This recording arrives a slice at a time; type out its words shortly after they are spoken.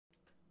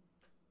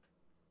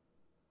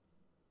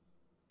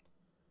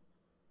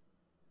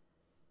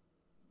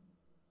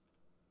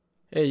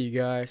Hey you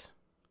guys,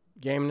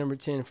 game number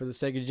 10 for the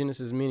Sega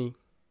Genesis Mini,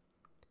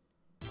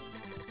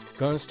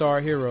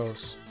 Gunstar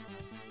Heroes.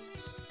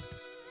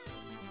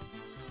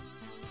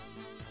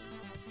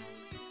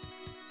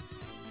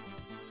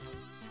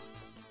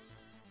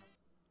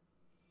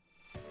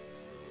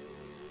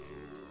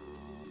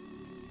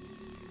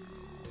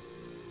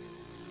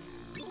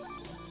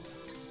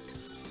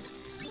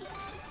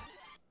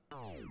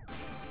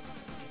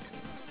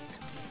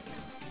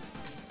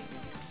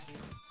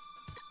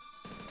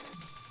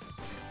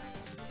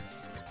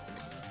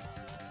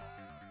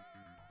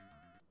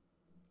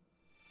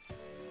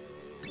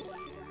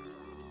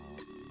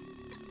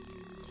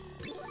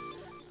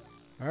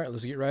 Alright,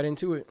 let's get right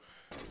into it.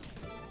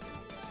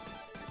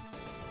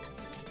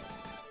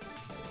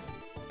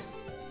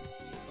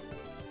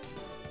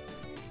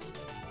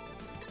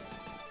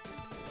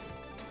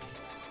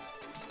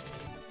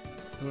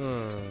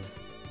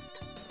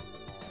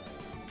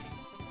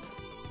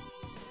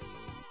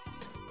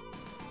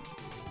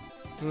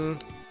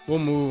 We'll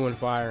move when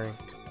firing.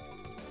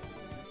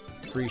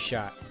 Free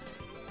shot.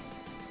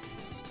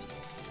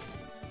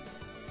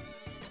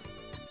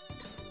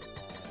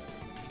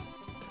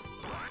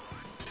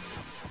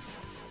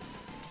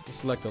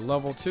 Select a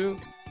level 2.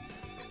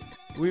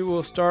 We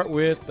will start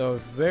with the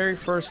very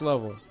first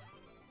level.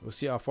 We'll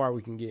see how far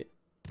we can get.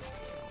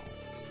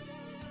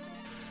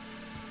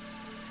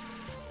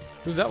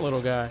 Who's that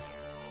little guy?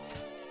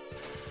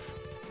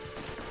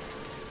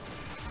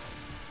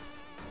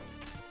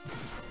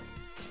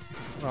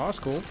 Oh, that's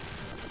cool.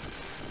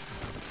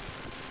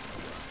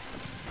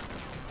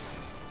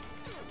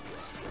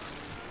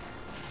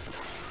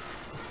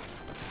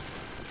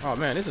 Oh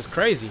man, this is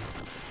crazy.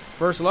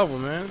 First level,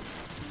 man.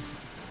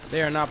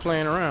 They are not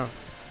playing around.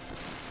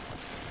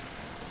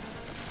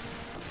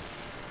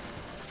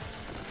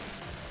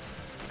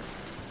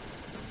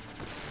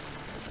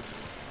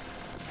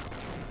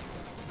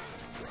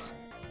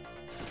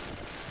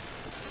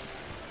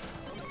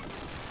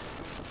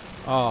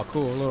 Oh,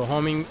 cool. Little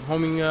homing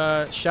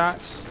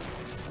shots.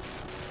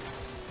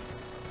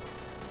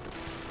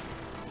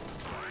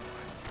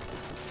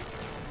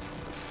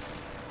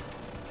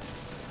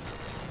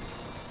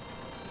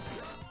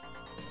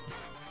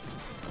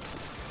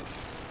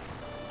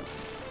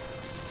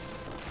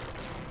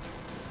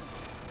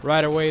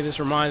 Right away, this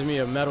reminds me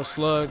of Metal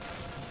Slug.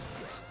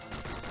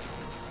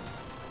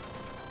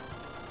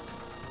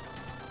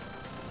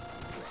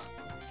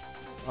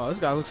 Oh, this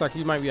guy looks like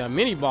he might be a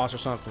mini boss or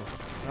something.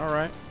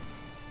 Alright.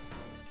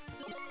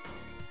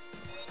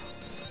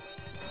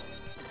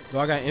 Do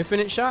I got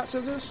infinite shots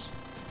of this?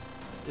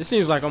 This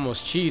seems like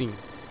almost cheating.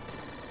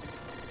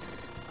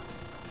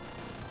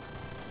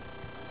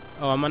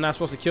 Oh, am I not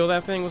supposed to kill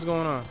that thing? What's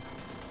going on?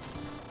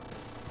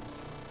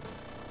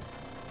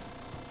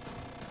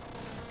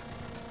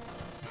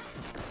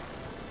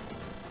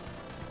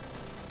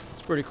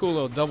 Pretty cool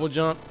little double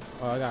jump.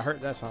 Oh, I got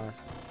hurt that time.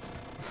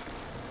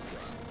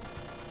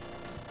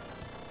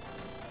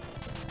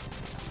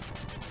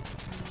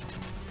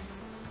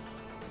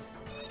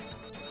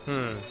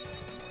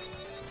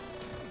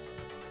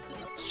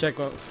 Let's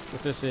check out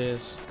what this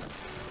is.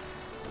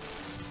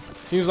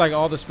 Seems like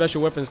all the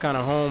special weapons kind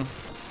of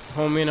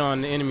home in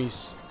on the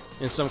enemies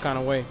in some kind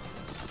of way.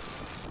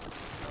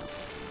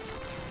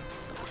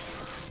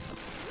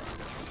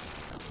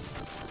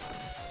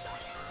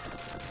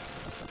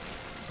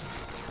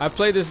 I've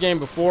played this game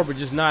before, but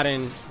just not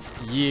in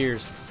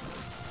years.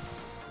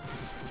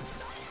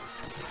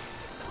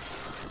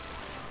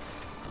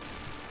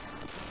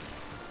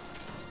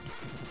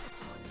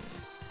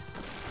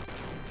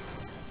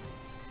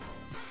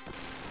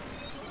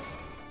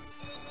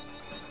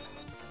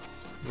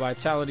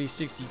 Vitality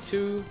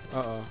 62.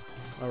 Uh-oh.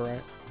 All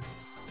right.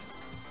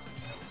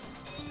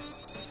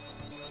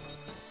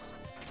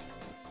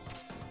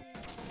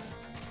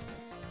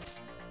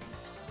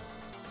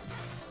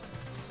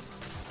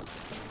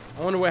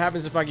 I wonder what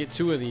happens if I get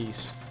 2 of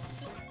these.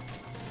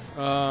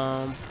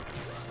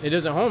 It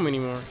doesn't home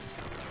anymore.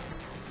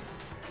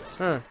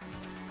 Huh.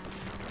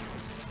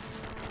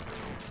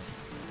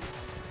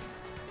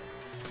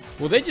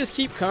 Will they just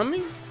keep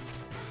coming?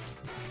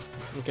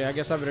 Okay, I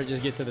guess I better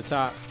just get to the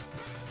top.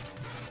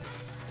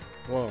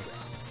 Whoa.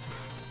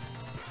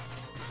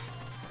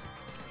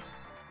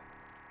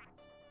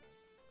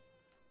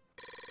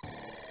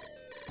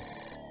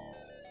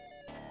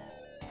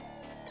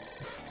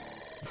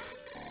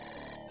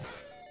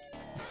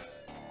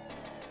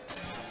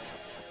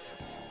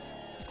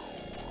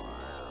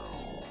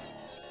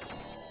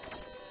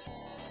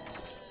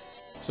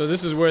 So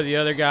this is where the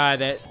other guy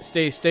that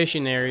stays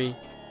stationary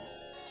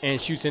and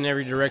shoots in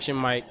every direction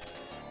might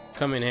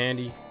come in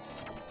handy.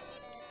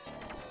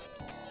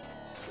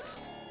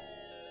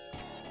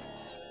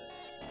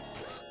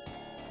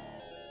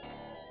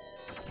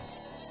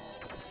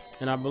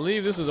 And I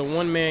believe this is a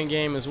one-man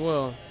game as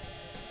well.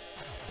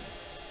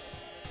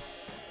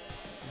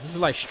 This is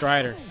like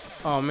Strider.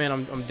 Oh man,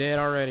 I'm dead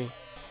already.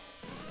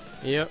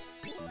 Yep.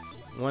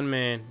 One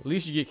man. At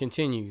least you get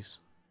continues.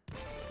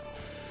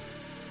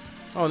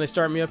 Oh, and they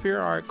start me up here?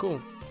 Alright, cool.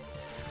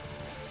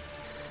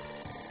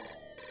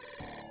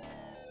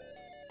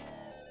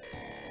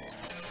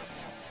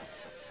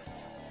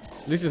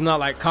 At least it's not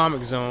like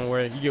Comic Zone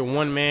where you get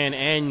one man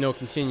and no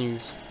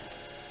continues.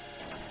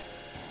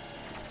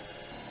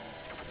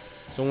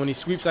 So when he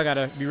sweeps, I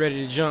gotta be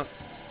ready to jump.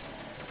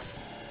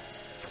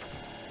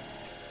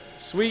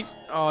 Sweep.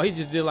 Oh, he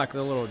just did like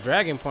the little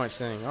dragon punch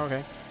thing.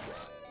 Okay.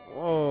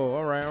 Whoa.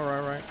 All right. All right.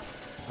 All right.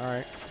 All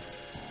right.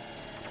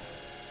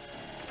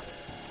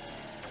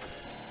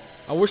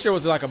 I wish there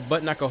was like a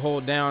button I could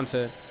hold down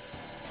to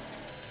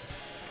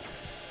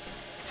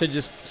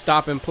just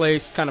stop in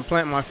place, kind of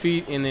plant my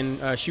feet, and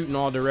then shoot in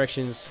all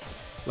directions,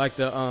 like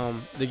the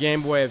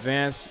Game Boy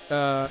Advance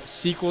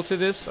sequel to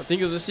this. I think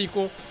it was a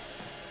sequel.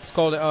 It's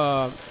called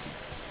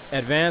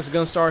Advanced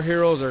Gunstar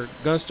Heroes or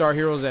Gunstar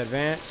Heroes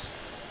Advance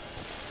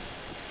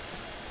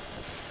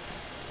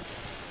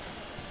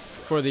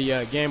for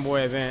the Game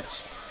Boy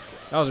Advance.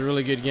 That was a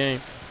really good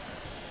game.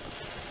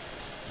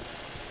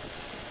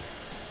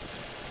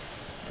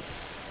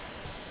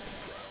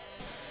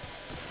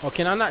 Oh,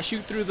 can I not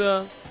shoot through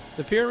the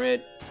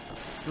pyramid?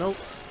 Nope.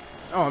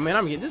 Oh man,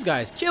 I'm getting, this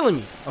guy is killing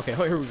me. Okay,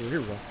 here we go. Here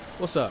we go.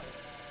 What's up?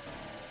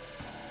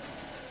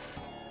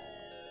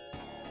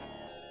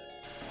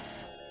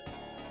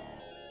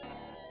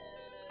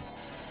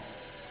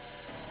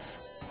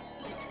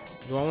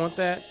 Do I want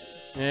that?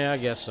 Yeah, I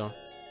guess so.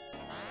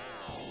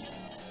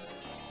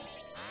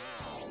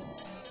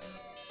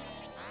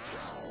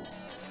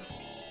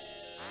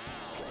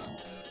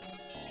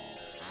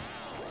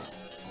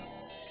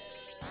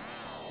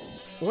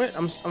 What?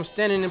 I'm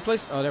standing in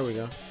place. Oh, there we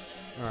go.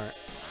 All right.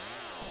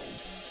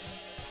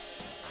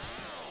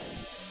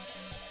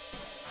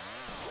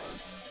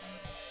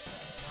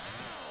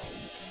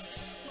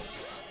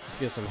 Let's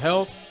get some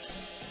health.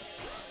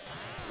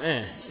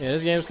 Man, yeah,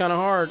 this game's kind of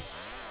hard.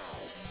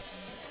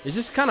 It's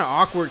just kind of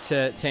awkward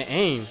to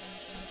aim.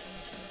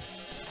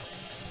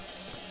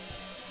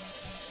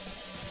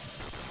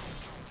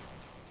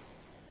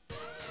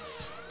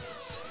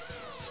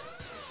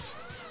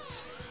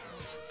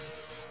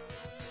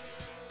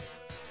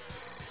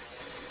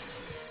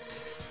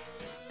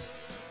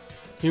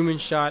 Human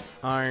shot,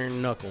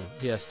 iron knuckle.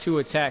 Yes, 2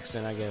 attacks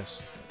then, I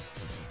guess.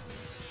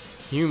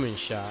 Human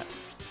shot.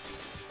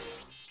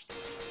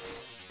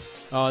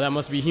 Oh, that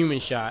must be human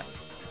shot.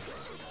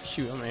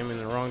 Shoot, I'm aiming in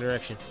the wrong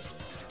direction.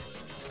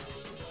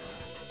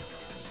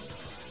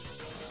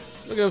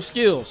 Look at those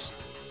skills.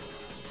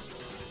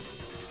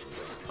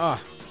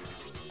 Ah.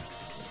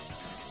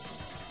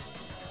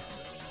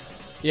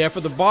 Yeah, for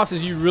the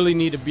bosses, you really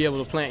need to be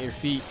able to plant your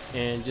feet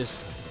and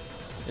just...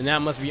 And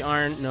that must be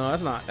iron. No,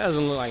 that's not. That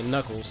doesn't look like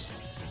Knuckles.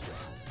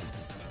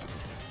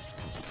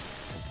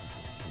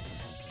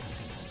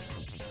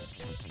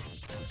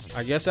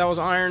 I guess that was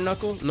Iron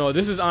Knuckle. No,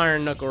 this is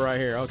Iron Knuckle right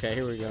here. Okay,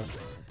 here we go.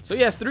 So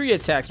he has 3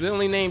 attacks, but they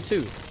only named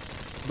 2.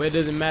 But it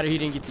doesn't matter. He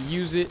didn't get to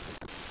use it.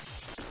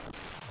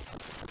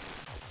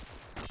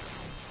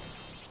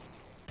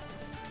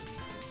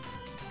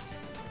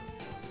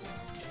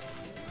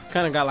 It's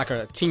kind of got like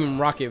a Team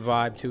Rocket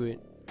vibe to it.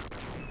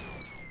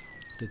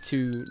 The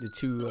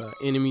two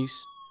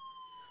enemies.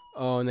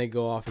 Oh, and they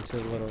go off into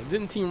the little.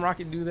 Didn't Team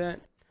Rocket do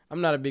that?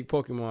 I'm not a big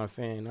Pokemon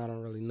fan. I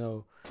don't really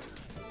know,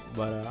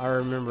 but I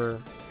remember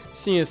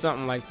seeing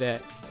something like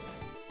that.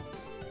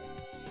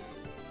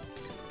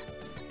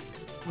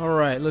 All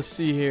right, let's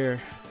see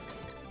here.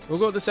 We'll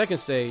go to the second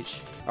stage.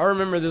 I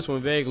remember this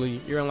one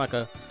vaguely. You're in like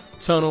a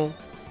tunnel,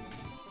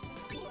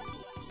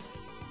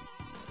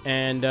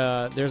 and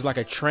there's like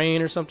a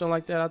train or something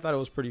like that. I thought it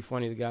was pretty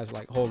funny. The guy's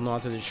like holding on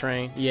to the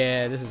train.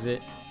 Yeah, this is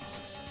it.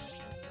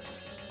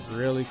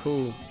 Really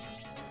cool.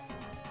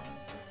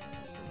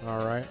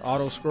 All right,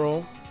 auto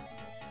scroll.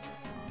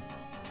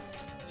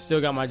 Still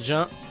got my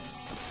jump.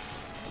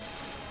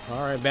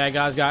 All right, bad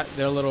guys got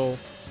their little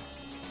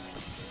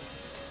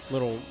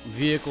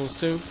vehicles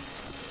too.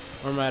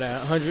 I'm at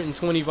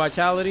 120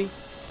 vitality.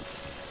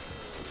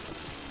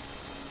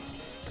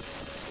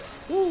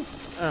 Woo.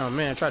 Oh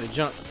man, I tried to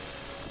jump.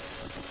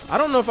 I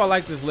don't know if I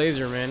like this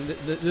laser, man.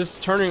 This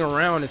turning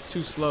around is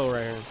too slow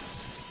right here.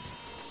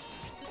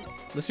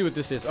 Let's see what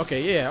this is.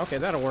 Okay, yeah, okay,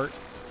 that'll work.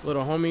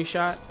 Little homing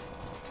shot.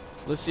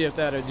 Let's see if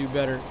that'll do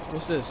better.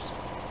 What's this?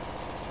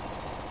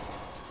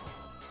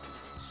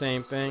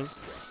 Same thing.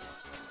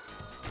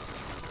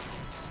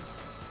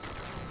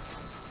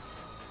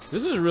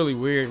 This is really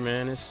weird,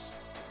 man. It's...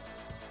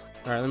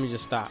 Alright, let me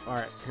just stop.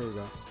 Alright, here we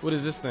go. What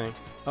is this thing?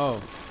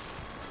 Oh.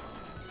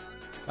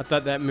 I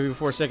thought that maybe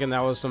for a second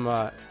that was some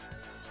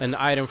an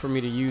item for me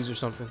to use or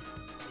something.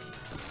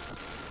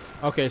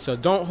 Okay, so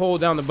don't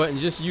hold down the button.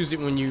 Just use it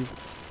when you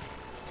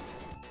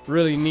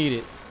really need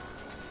it.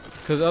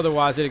 Because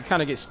otherwise it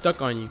kind of gets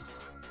stuck on you.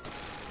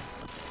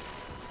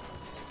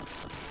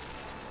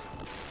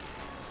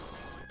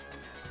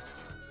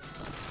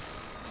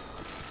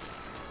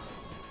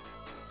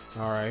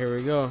 Alright, here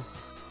we go.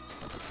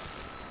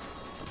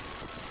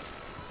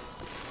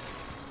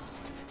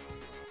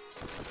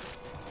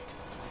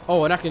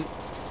 Oh, and I can...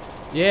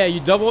 Yeah,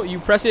 you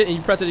press it and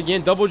you press it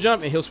again, double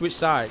jump, and he'll switch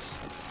sides.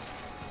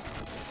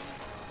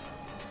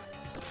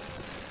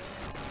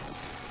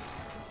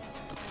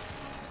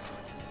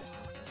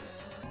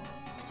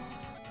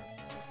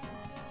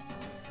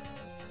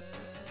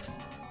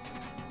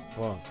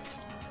 Whoa.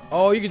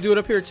 Oh, you can do it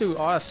up here too.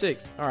 Oh, that's sick.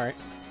 All right.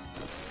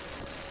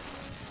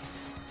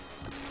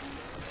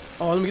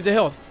 Oh, let me get the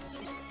health.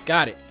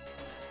 Got it.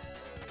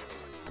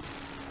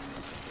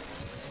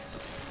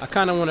 I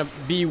kind of want to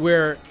be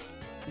where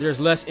there's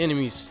less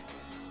enemies.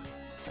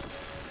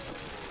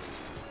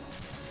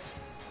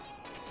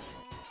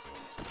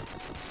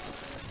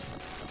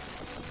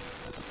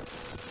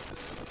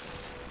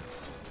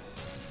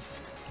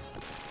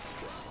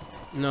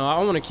 No,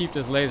 I want to keep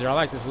this laser. I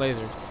like this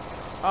laser.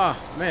 Ah,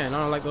 man, I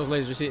don't like those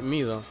lasers hitting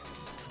me, though.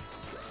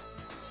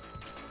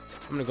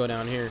 I'm going to go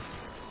down here.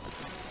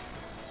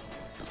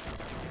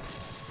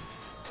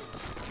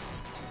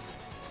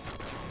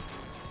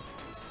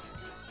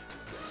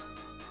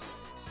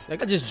 That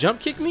guy just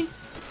jump kicked me?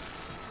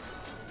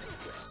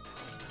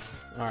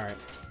 Alright.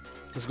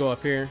 Let's go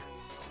up here.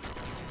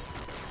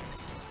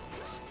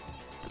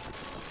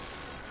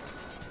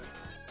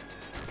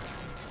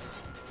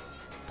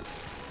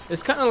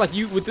 It's kind of like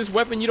you, with this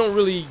weapon, you don't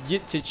really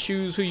get to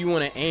choose who you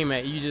want to aim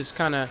at. You just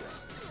kind of,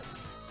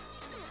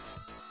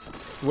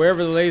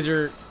 wherever the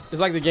laser, it's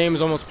like the game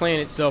is almost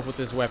playing itself with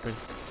this weapon.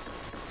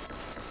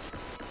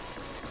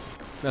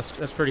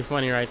 That's pretty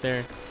funny right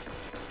there.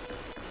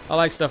 I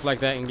like stuff like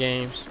that in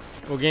games.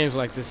 Well, games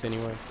like this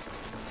anyway.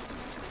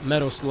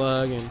 Metal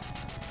Slug and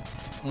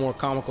more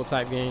comical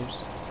type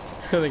games.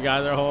 The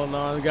guys are holding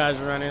on, the guys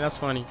are running. That's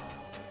funny.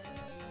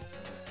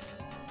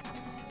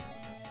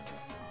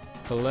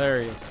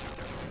 Hilarious.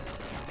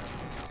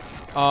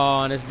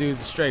 Oh, and this dude's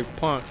a straight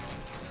punk.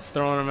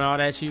 Throwing them out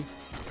at you.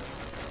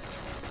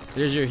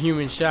 There's your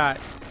human shot.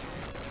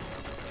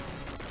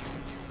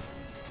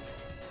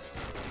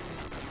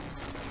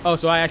 Oh,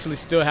 so I actually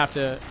still have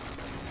to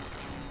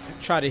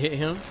try to hit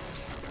him.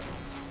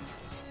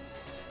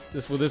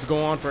 Will this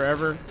go on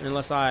forever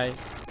unless I,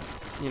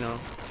 you know,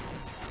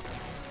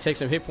 take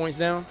some hit points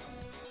down?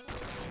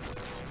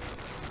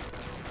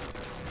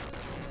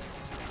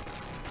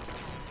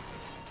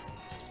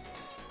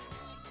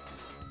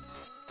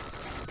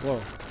 Whoa.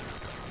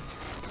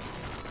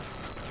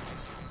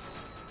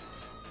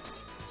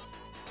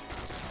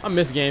 I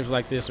miss games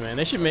like this, man.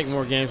 They should make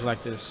more games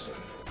like this.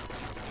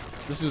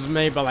 This was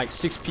made by like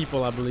 6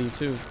 people, I believe,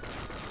 too.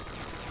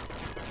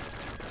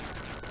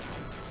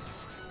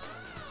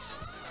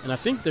 And I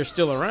think they're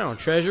still around.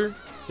 Treasure,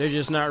 they're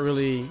just not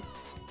really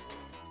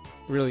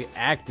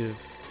active.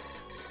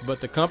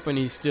 But the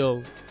company's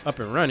still up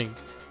and running,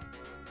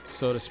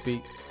 so to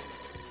speak.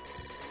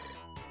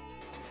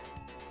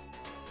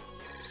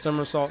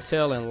 Somersault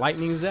tail and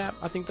lightning zap,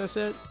 I think that's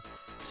it.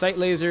 Sight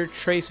laser,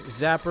 trace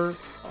zapper.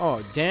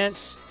 Oh,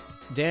 dance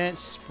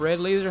spread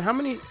laser. How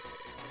many?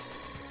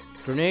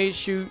 Grenade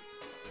shoot,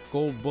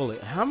 gold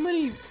bullet. How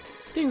many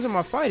things am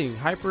I fighting?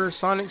 Hyper,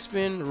 sonic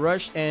spin,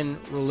 rush, and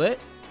roulette.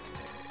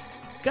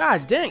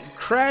 God dang.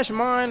 Crash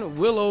mine,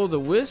 Willow the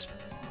Wisp.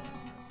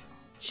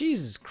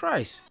 Jesus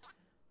Christ.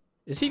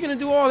 Is he gonna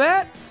do all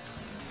that?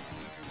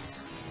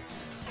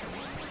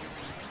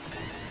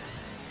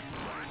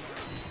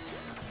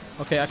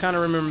 Okay, I kind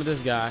of remember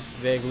this guy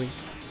vaguely.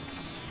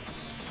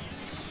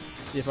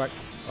 Let's see if I.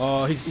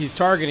 Oh, he's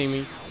targeting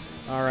me.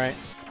 All right.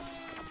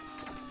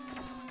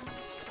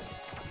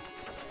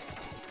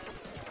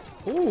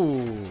 Ooh,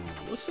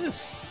 what's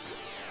this?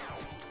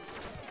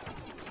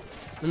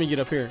 Let me get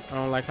up here. I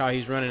don't like how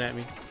he's running at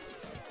me.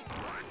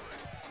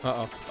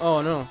 Uh-oh.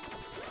 Oh, no.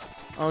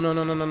 Oh, no,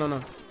 no, no, no, no,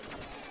 no.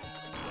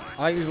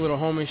 I like these little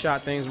homing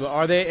shot things, but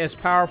are they as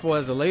powerful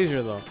as a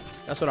laser, though?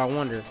 That's what I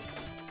wonder.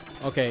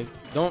 Okay,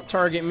 don't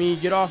target me.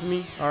 Get off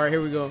me. All right,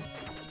 here we go.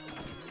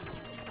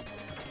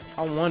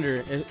 I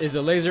wonder, is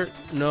a laser?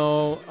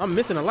 No, I'm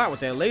missing a lot with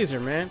that laser,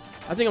 man.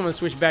 I think I'm going to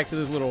switch back to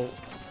this little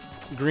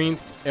green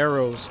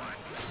arrows.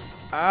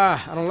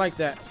 Ah, I don't like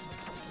that.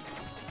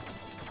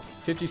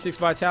 56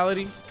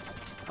 vitality.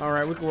 All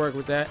right, we can work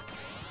with that.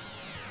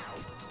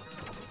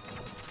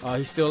 Oh,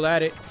 he's still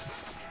at it.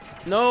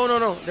 No, no,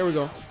 no. There we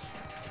go.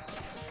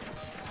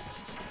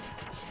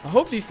 I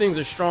hope these things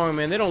are strong,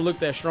 man. They don't look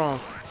that strong.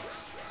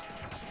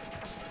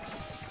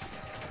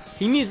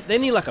 They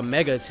need like a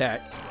mega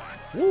attack.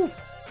 Woo.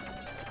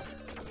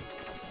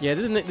 Yeah,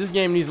 this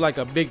game needs like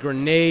a big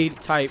grenade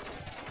type,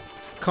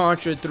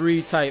 Contra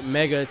 3 type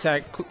mega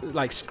attack,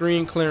 like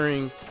screen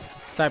clearing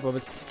type of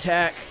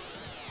attack.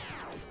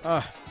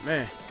 Ah,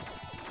 man.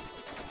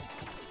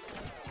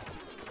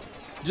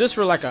 Just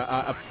for like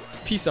a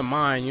peace of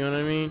mind, you know what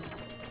I mean?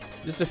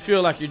 Just to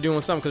feel like you're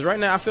doing something. Because right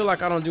now I feel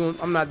like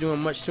I'm not doing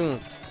much to him.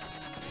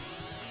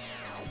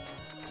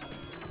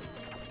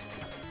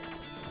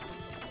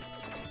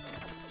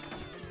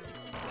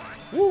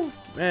 Woo,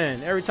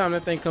 man! Every time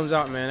that thing comes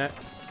out, man, that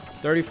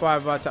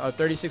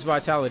 36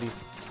 vitality.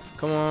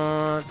 Come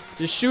on,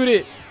 just shoot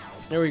it.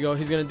 There we go.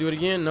 He's gonna do it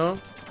again. No,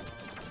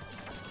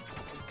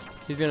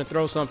 he's gonna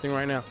throw something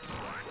right now.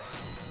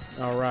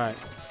 All right,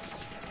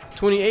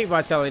 28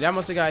 vitality. That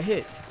must have got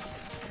hit.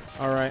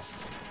 All right,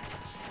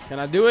 can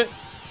I do it?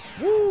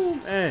 Woo,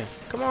 man!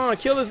 Come on,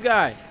 kill this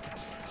guy.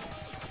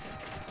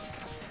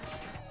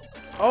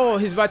 Oh,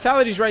 his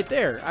vitality's right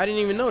there. I didn't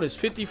even notice.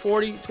 50,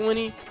 40,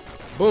 20.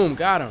 Boom,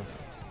 got him.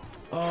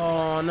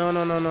 Oh, no,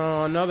 no, no,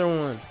 no. Another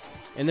one.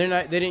 And they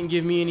didn't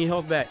give me any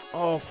health back.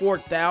 Oh,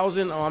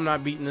 4,000. Oh, I'm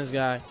not beating this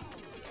guy.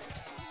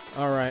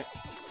 All right.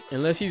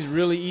 Unless he's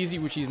really easy,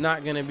 which he's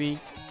not going to be.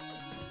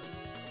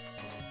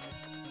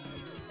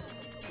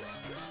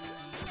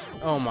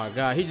 Oh, my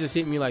God. He just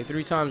hit me like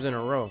 3 times in a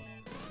row.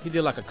 He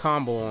did like a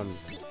combo on me.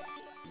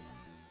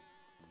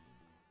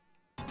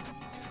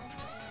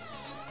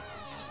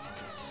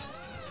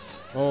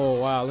 Oh,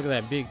 wow. Look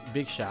at that.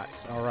 Big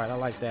shots. All right. I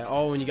like that.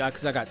 Oh, and you got,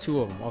 because I got 2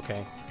 of them.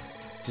 Okay.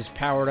 Just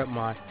powered up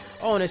my...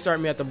 Oh, and they start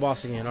me at the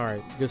boss again. All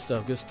right. Good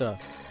stuff. Good stuff.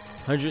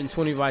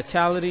 120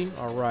 vitality.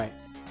 All right.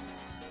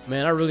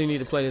 Man, I really need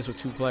to play this with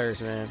 2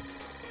 players, man.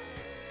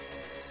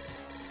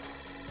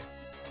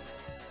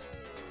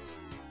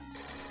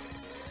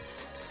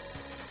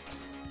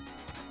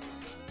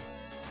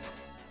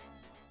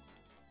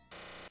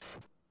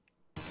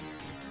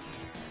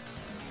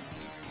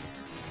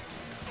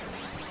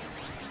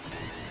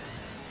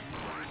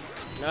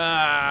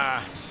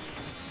 Ah.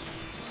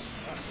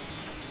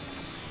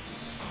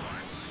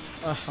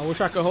 I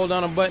wish I could hold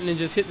down a button and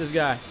just hit this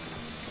guy.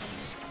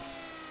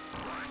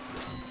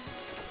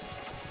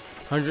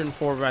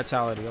 104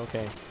 vitality.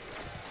 Okay.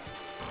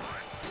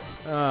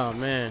 Oh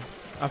man,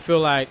 I feel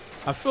like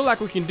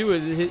we can do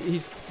it.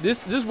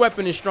 This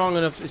weapon is strong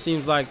enough. It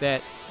seems like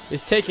that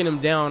it's taking him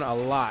down a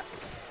lot.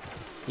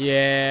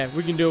 Yeah,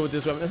 we can do it with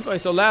this weapon. Okay,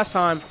 so last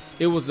time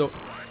it was the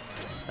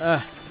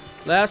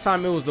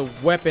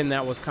weapon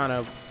that was kind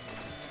of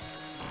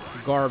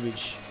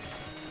garbage.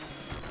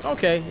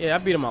 Okay, yeah, I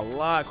beat him a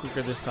lot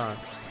quicker this time.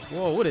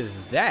 Whoa, what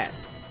is that?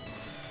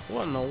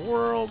 What in the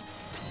world?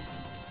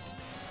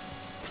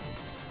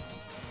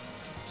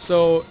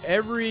 So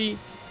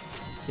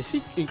is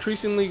he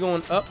increasingly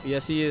going up?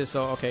 Yes, he is.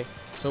 So okay,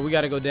 so we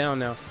got to go down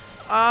now.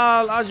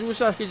 I just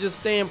wish I could just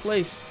stay in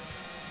place.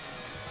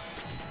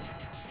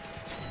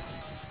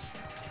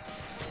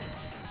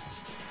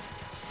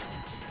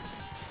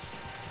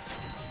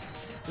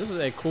 This is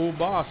a cool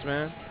boss,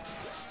 man.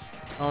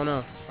 Oh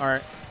no. All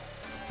right.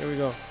 Here we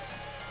go.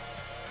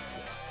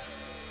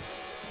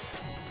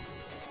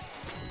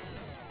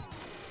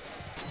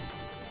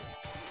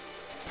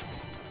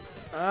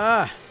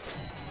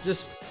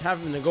 Just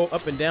having to go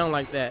up and down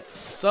like that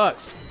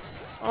sucks.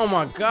 Oh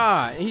my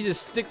God. He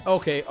just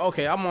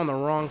okay, I'm on the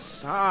wrong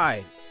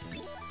side.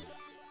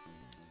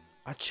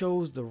 I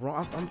chose the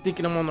wrong. I'm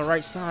thinking I'm on the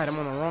right side. I'm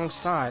on the wrong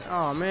side.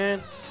 Oh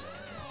man.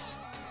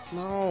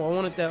 No, I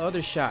wanted that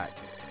other shot.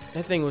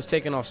 That thing was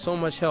taking off so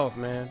much health,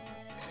 man.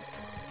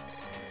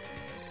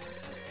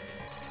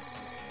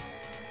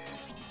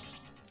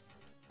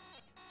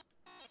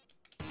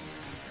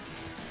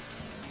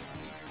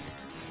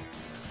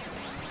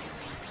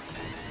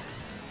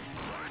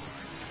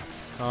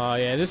 Oh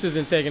yeah, this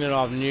isn't taking it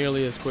off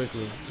nearly as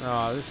quickly.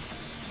 Oh, this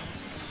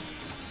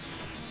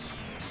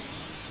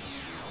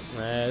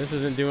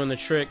isn't doing the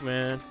trick,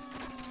 man.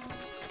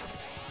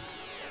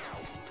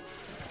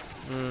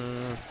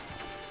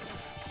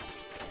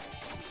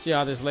 See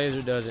how this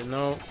laser does it?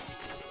 No.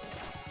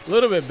 A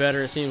little bit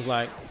better, it seems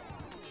like.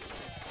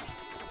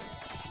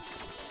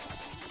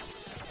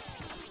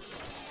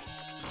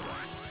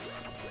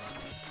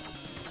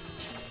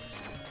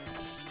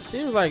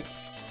 Seems like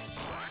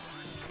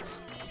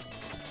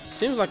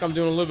I'm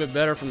doing a little bit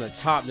better from the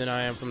top than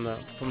I am from the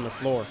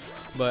floor.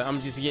 But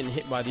I'm just getting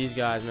hit by these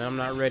guys, man. I'm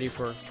not ready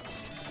for...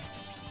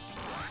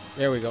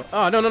 There we go.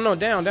 Oh, no.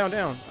 Down.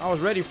 I was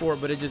ready for it,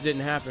 but it just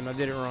didn't happen. I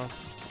did it wrong.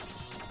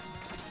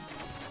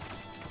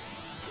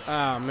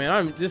 Ah,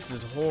 man. This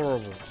is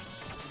horrible.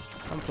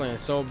 I'm playing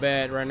so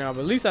bad right now.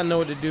 But at least I know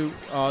what to do.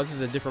 Oh, this is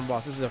a different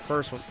boss. This is the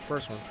first one.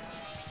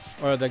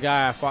 Or the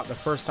guy I fought the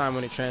first time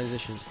when it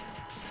transitioned.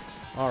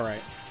 All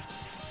right.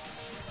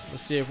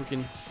 Let's see if we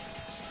can...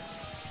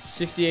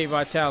 68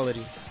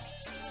 vitality.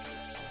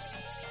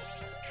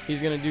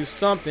 He's gonna do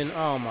something.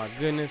 Oh my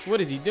goodness,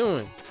 what is he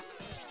doing?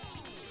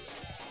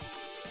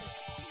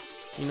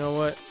 You know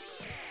what?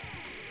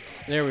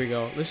 There we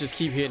go. Let's just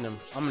keep hitting him.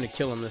 I'm gonna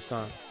kill him this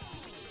time.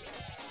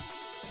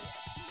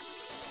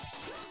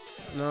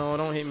 No,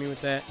 don't hit me with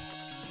that.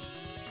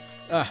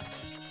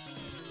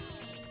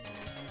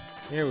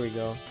 Here we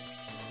go.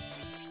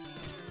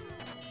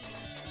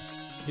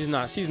 He's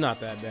not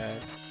that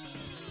bad.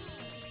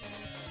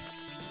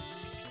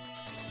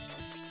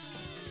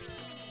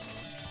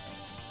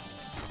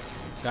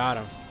 Got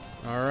him.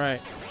 All right.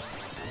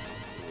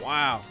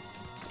 Wow.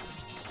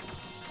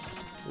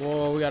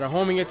 Whoa, we got a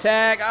homing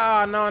attack.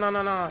 Ah, no.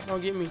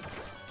 Don't get me.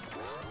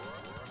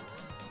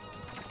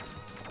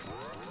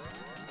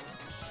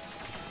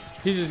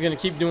 He's just going to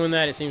keep doing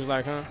that, it seems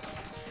like, huh?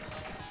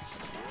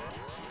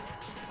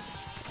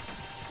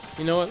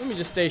 You know what? Let me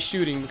just stay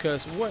shooting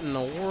because what in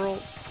the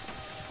world?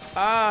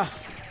 Ah.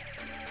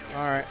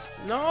 All right.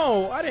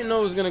 No, I didn't know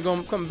it was going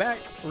to come back,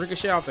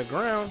 ricochet off the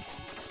ground.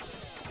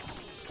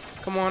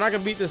 Come on, I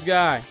can beat this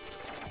guy.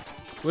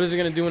 What is it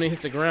gonna do when it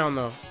hits the ground,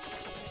 though?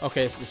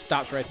 Okay, so it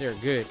stops right there.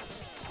 Good.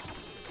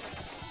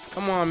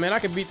 Come on, man. I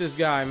can beat this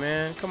guy,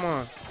 man. Come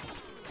on.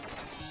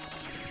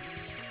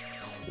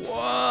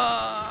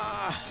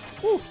 Whoa!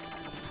 Woo.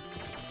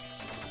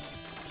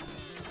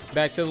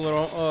 Back to the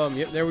little,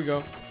 yep, there we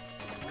go.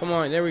 Come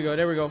on, there we go,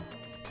 there we go.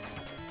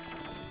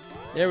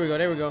 There we go,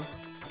 there we go.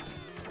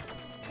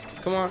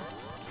 Come on.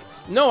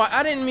 No,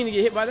 I didn't mean to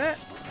get hit by that.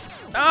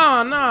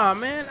 Oh, nah,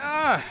 man.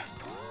 Ah.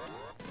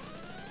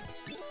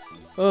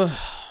 Oh,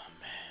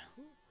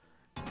 man.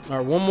 All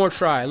right, one more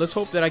try. Let's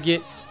hope that I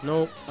get,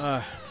 nope.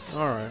 All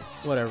right,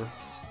 whatever.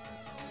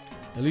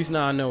 At least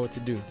now I know what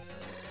to do.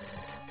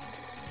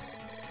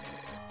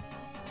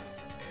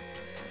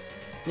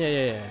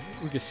 Yeah.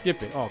 We can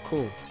skip it. Oh,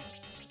 cool.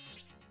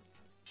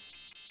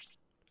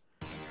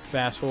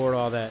 Fast forward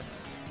all that.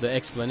 The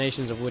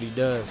explanations of what he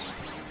does.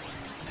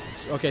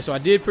 Okay, so I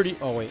did pretty...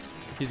 Oh, wait.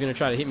 He's going to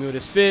try to hit me with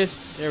his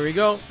fist. There we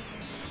go.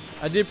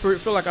 I did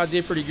feel like I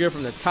did pretty good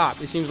from the top.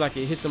 It seems like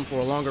it hits him for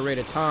a longer rate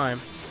of time.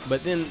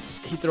 But then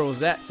he throws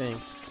that thing.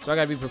 So I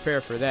got to be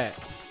prepared for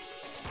that.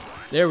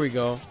 There we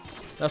go.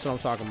 That's what I'm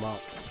talking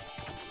about.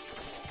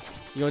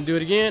 You going to do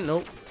it again?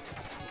 Nope.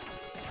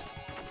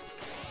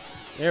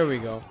 There we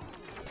go.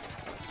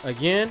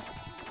 Again.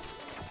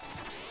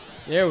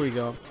 There we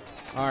go.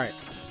 All right.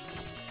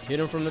 Hit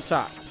him from the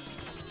top.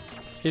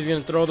 He's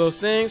going to throw those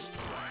things.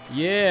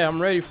 Yeah,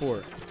 I'm ready for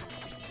it.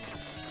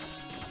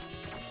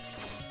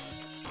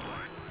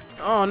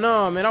 Oh,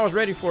 no, man. I was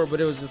ready for it,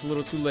 but it was just a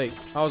little too late.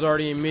 I was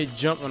already in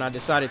mid-jump when I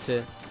decided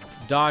to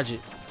dodge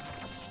it.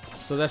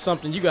 So that's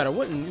something you got to...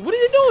 What is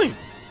he doing?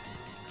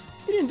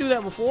 He didn't do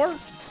that before.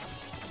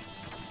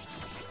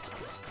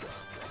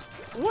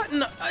 What in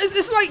the...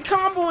 It's like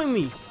comboing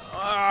me.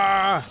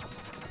 Ah.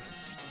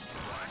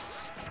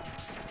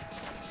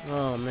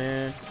 Oh,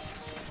 man.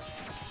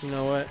 You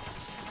know what?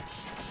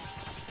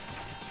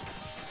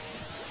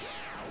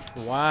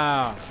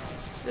 Wow.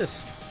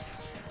 This.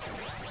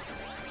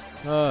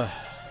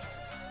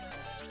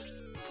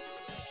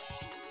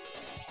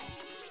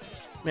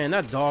 Man,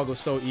 that dog was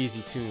so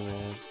easy too,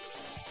 man.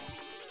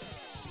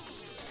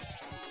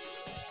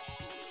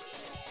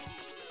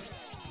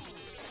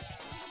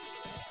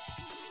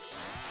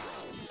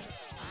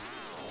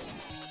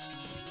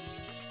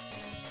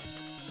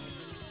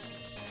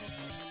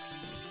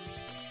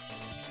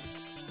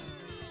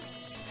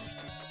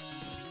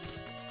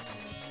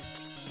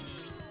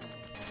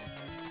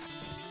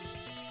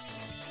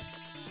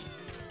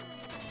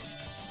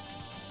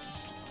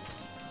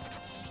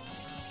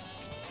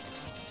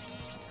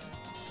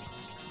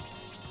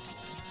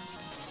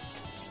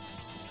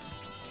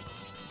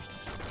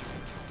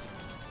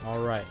 All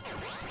right.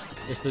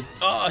 It's the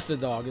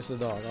dog. It's the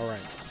dog. All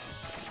right.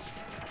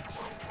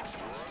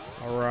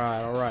 All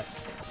right. All right.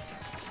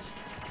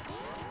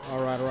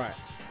 All right. All right.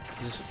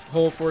 Just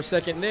hold for a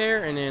second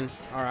there, and then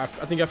all right.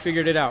 I think I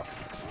figured it out.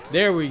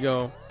 There we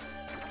go.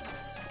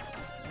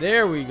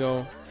 There we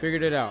go.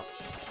 Figured it out.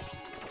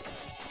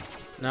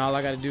 Now all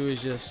I gotta do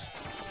is just.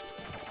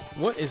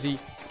 What is he?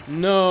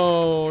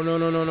 No. No.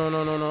 No. No. No.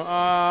 No. No. No.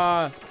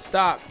 Ah.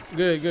 Stop.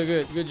 Good. Good.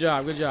 Good. Good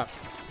job. Good job.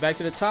 Back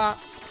to the top.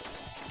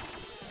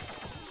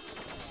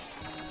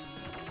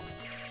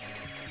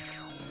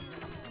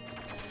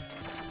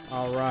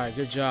 All right,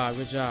 good job,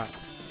 good job.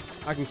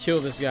 I can kill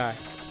this guy.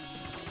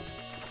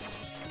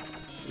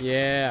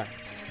 Yeah.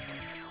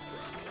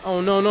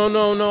 Oh, no, no,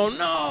 no, no,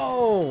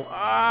 no!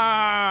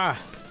 Ah!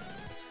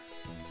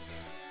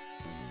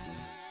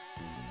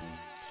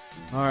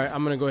 All right,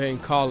 I'm gonna go ahead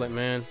and call it,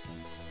 man.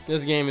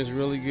 This game is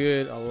really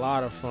good, a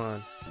lot of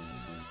fun.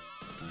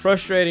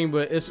 Frustrating,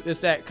 but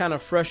it's that kind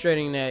of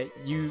frustrating that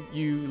you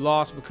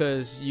lost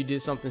because you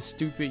did something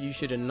stupid. You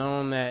should have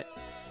known that,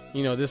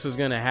 you know, this was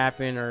gonna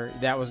happen or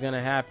that was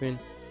gonna happen.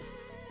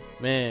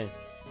 Man,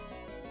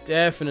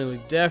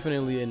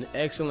 definitely an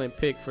excellent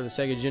pick for the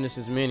Sega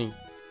Genesis Mini.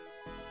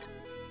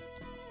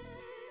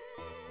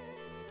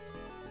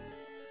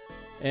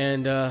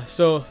 And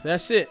so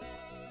that's it.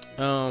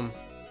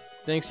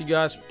 Thanks you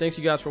guys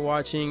for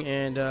watching,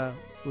 and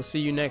we'll see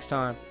you next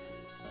time.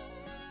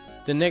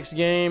 The next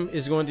game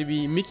is going to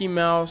be Mickey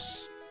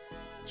Mouse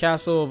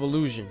Castle of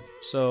Illusion.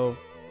 So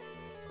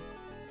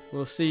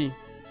we'll see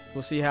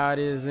how it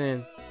is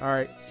then. All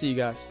right, see you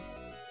guys.